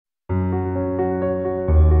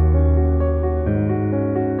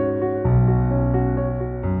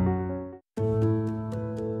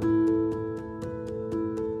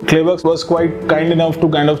ClayWorks was quite kind enough to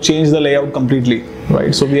kind of change the layout completely,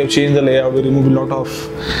 right? So we have changed the layout. We removed a lot of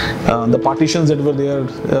the partitions that were there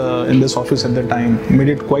in this office at the time, made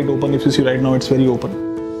it quite open. If you see right now, it's very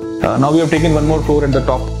open. Now we have taken one more floor at the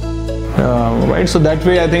top, right? So that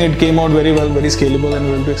way I think it came out very well, very scalable, and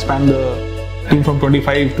we were able to expand the team from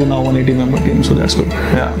 25 to now 180 member team. So that's good.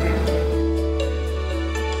 Yeah.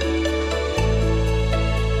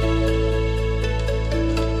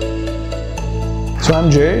 So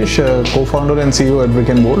I'm Jayesh, co-founder and CEO at Brick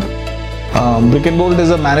 & Bolt. Brick & Bolt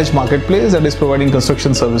is a managed marketplace that is providing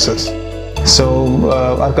construction services. So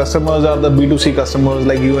our customers are the B2C customers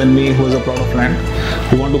like you and me, who has a plot of land,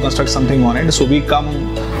 who want to construct something on it. So we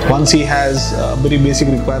come, once he has a very basic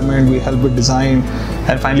requirement, we help with design,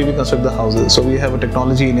 and finally we construct the houses. So we have a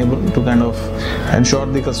technology enabled to kind of ensure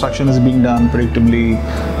the construction is being done predictably,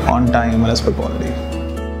 on time, and as per quality.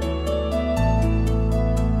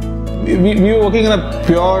 We were working in a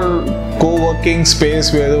pure co-working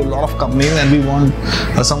space where there were a lot of companies, and we want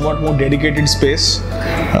a somewhat more dedicated space.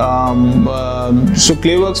 So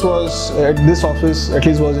ClayWorks was, at this office at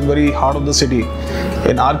least, was in very heart of the city.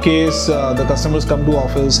 In our case, the customers come to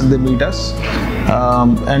office and they meet us.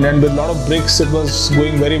 And then with a lot of bricks, it was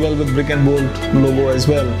going very well with Brick & Bolt logo as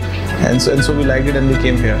well. And so we liked it and we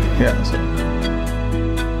came here. Yeah. So.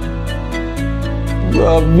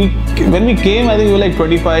 When we came, I think we were like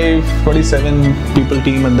 25, 27 people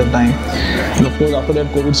team at that time. And of course, after that,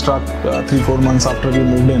 COVID struck 3-4 months after we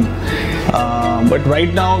moved in. But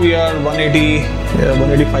right now, we are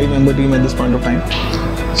 185 member team at this point of time.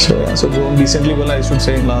 So yeah, so grown decently well, I should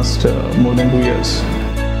say, in last more than 2 years.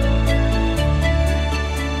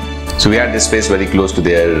 So we had this space very close to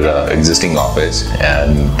their existing office,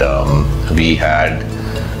 and we had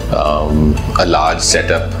a large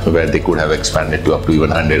setup where they could have expanded to up to even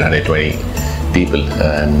 100, 120 people,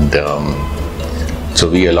 and so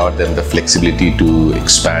we allowed them the flexibility to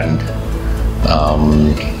expand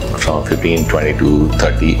from 15, 20 to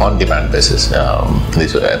 30 on demand basis.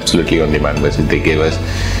 This was absolutely on demand basis. They gave us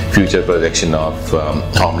future projection of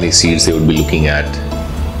how many seats they would be looking at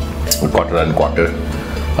quarter on quarter,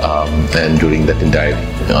 and during that entire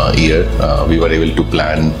year we were able to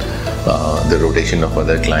plan the rotation of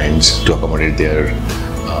other clients to accommodate their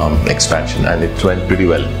expansion, and it went pretty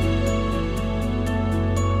well.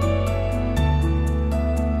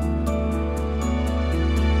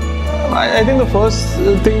 I think the first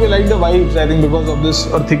thing we like the vibes, I think, because of this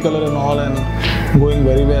earthy color and all, and going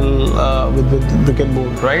very well with Brick &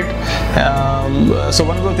 Bolt, right? So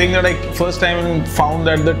one of the things that I first time found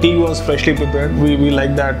that the tea was freshly prepared. We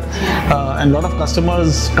like that, and a lot of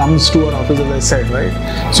customers comes to our office, as I said, right?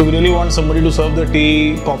 So we really want somebody to serve the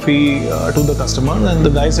tea, coffee to the customer, and the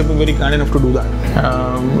guys have been very kind enough to do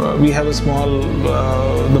that. We have a small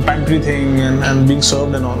the pantry thing and being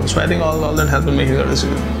served and all. So I think all that has been making a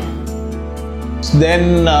decision.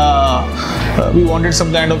 Then we wanted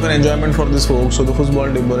some kind of an enjoyment for this folks, so the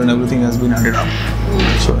football table and everything has been added up.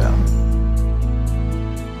 So yeah.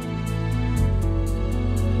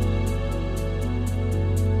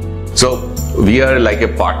 So we are like a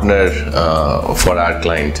partner for our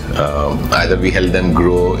client. Either we help them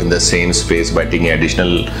grow in the same space by taking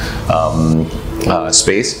additional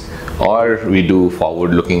space, or we do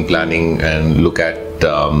forward-looking planning and look at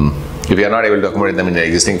if we are not able to accommodate them in the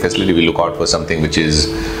existing facility, we look out for something which is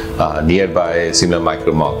nearby, a similar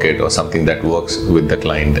micro market, or something that works with the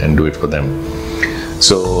client and do it for them.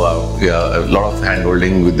 So yeah, a lot of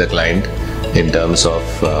hand-holding with the client in terms of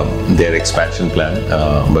their expansion plan.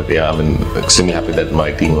 But yeah, I'm extremely happy that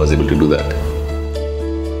my team was able to do that.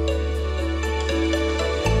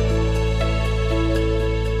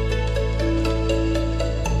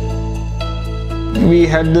 We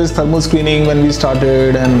had this thermal screening when we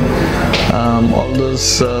started, and all those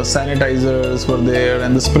sanitizers were there,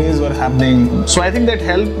 and the sprays were happening. So I think that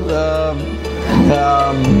helped.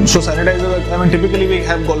 So sanitizers, I mean, typically we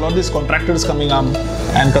have a lot of these contractors coming up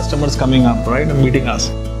and customers coming up, right, and meeting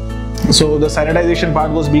us. So the sanitization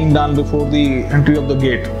part was being done before the entry of the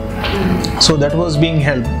gate. So that was being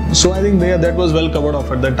helped. So I think that was well covered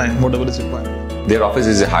off at that time, whatever is required. Their office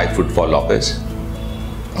is a high footfall office.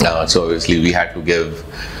 So obviously we had to give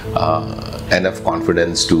enough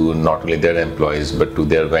confidence to not only their employees but to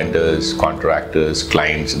their vendors, contractors,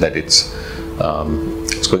 clients, that it's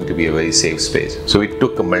going to be a very safe space. So we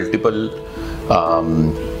took multiple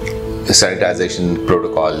sanitization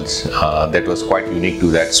protocols that was quite unique to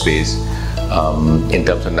that space, in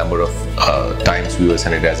terms of number of times we were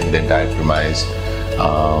sanitizing the entire premise.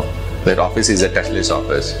 That office is a touchless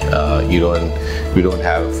office. We don't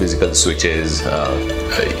have physical switches,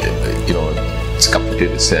 it's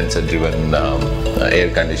completely sensor driven,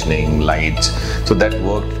 air conditioning, lights. So that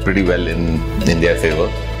worked pretty well in their favor.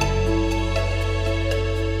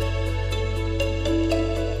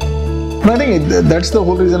 I think that's the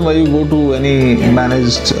whole reason why you go to any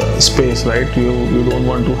managed space, right? You don't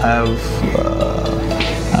want to have,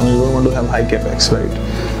 you don't want to have high capex, right?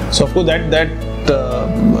 So of course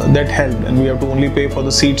that helped, and we have to only pay for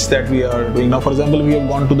the seats that we are doing. Now, for example, we have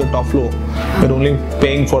gone to the top floor. We're only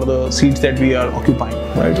paying for the seats that we are occupying,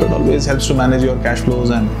 right? So it always helps to manage your cash flows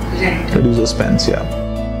and reduce the spends. Yeah.